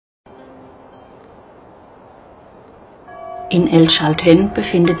In El Chaltén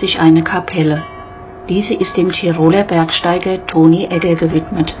befindet sich eine Kapelle. Diese ist dem Tiroler Bergsteiger Toni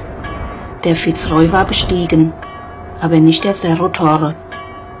gewidmet. Der Fitzroy war bestiegen, aber nicht der Cerro Torre.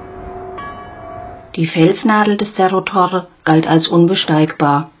 Die Felsnadel des Cerro Torre galt als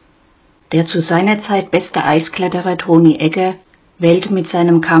unbesteigbar. Der zu seiner Zeit beste Eiskletterer Toni wählte mit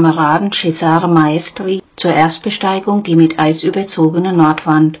seinem Kameraden Cesare Maestri zur Erstbesteigung die mit Eis überzogene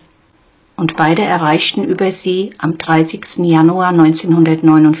Nordwand, und beide erreichten über sie am 30. Januar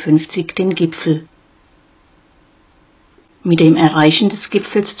 1959 den Gipfel. Mit dem Erreichen des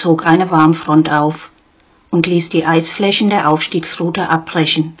Gipfels zog eine Warmfront auf und ließ die Eisflächen der Aufstiegsroute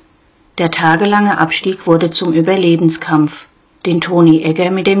abbrechen. Der tagelange Abstieg wurde zum Überlebenskampf, den Toni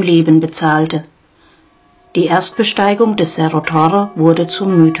mit dem Leben bezahlte. Die Erstbesteigung des Cerro Torre wurde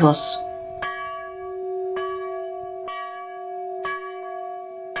zum Mythos.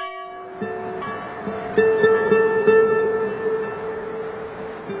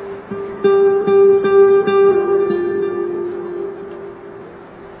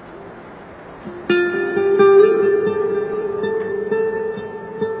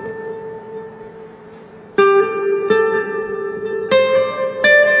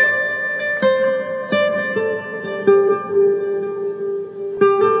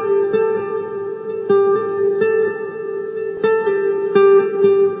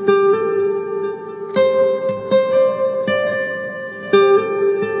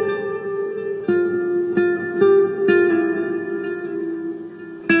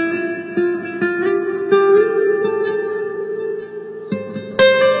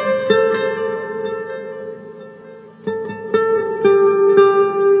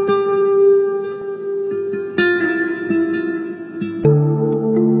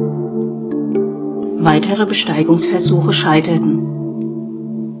 Weitere Besteigungsversuche scheiterten.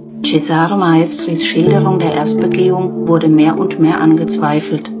 Cesare Maestris Schilderung der Erstbegehung wurde mehr und mehr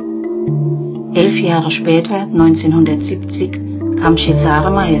angezweifelt. 11 Jahre später, 1970, kam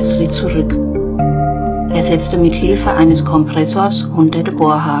Cesare Maestri zurück. Er setzte mit Hilfe eines Kompressors hunderte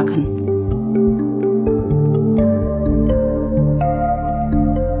Bohrhaken.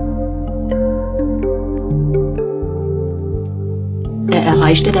 Er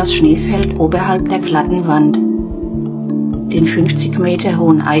erreichte das Schneefeld oberhalb der glatten Wand. Den 50 Meter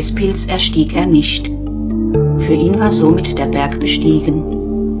hohen Eispilz erstieg er nicht. Für ihn war somit der Berg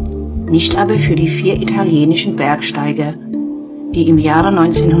bestiegen. Nicht aber für die 4 italienischen Bergsteiger, die im Jahre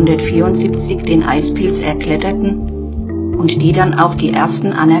 1974 den Eispilz erkletterten und die dann auch die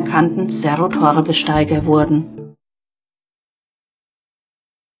ersten anerkannten Cerro Torre Besteiger wurden.